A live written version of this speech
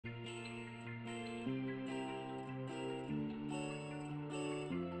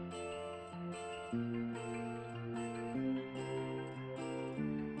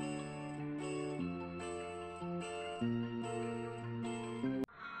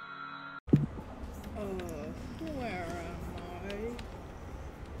Where am I?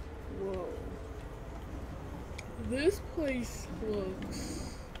 Whoa. This place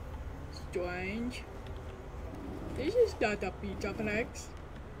looks strange. This is not a pizza place.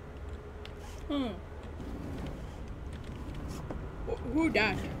 Who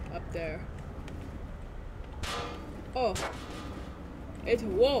that up there? Oh, it's a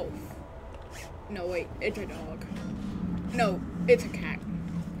wolf. No, wait, it's a dog. No, it's a cat.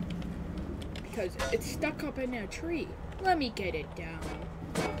 Because it's stuck up in a tree. Let me get it down.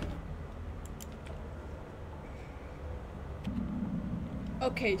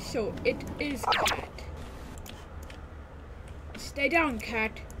 Okay, so it is cat. Stay down,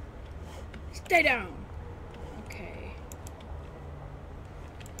 cat. Stay down. Okay.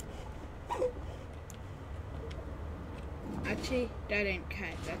 Actually, that ain't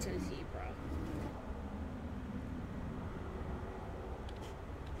cat, that's a zebra.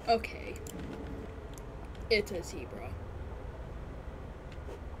 Okay. It's a zebra.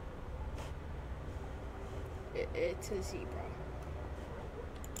 It's a zebra.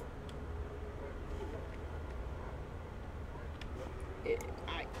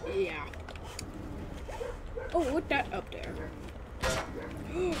 Yeah. Oh, what's that up there?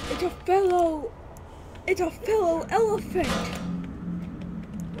 It's a fellow elephant.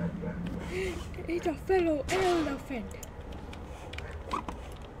 It's a fellow elephant.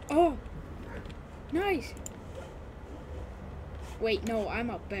 Oh, nice. Wait, no, I'm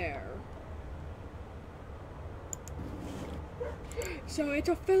a bear. So it's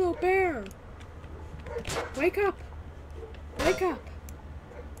a fellow bear. Wake up. Wake up.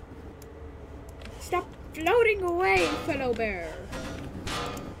 Stop floating away, fellow bear.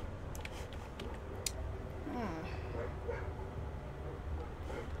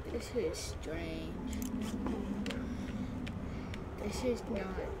 This is strange. This is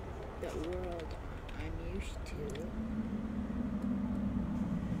not the world I'm used to.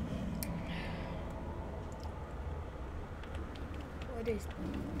 What is...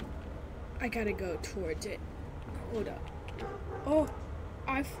 I gotta go towards it. Hold up. Oh,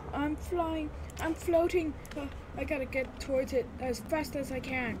 I'm flying. I'm floating. I gotta get towards it as fast as I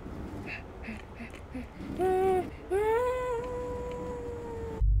can.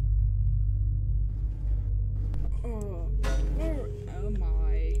 Oh, where am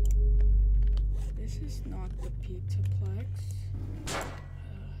I? This is not the Pizzaplex.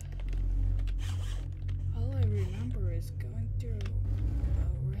 All I remember is going through a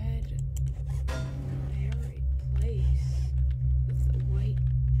red, airy place with a white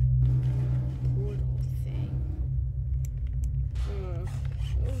portal thing. Of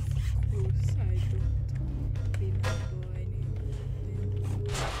course I don't remember anything.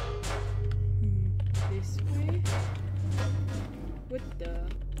 This way? What the?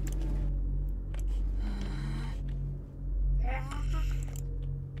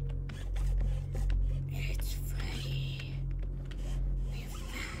 It's Freddy. We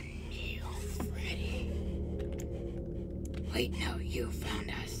found you, Freddy. Wait, no, you found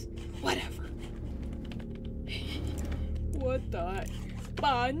us. Whatever. What the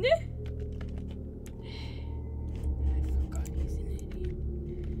fun? I forgot he's an idiot.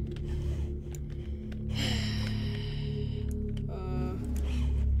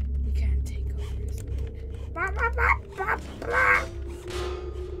 We can't take over his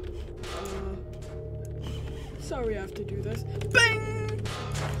sorry I have to do this. Bang!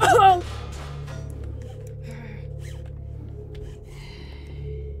 Oh!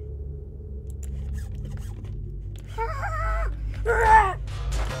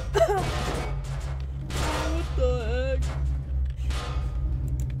 What the heck?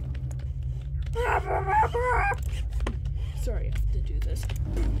 Sorry, I have to do this.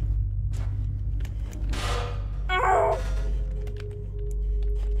 Ow!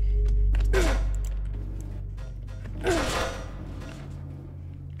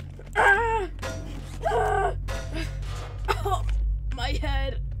 Oh, my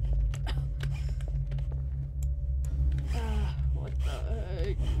head. What the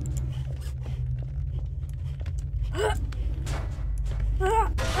heck?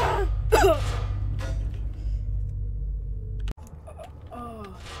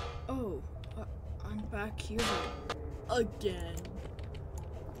 I'm back here again.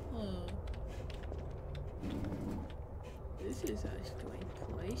 This is a strange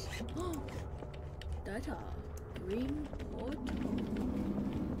place. That's a green portal.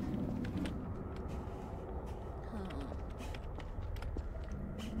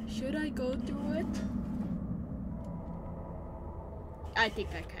 Should I go through it? I think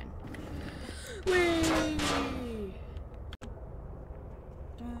I can. Whee!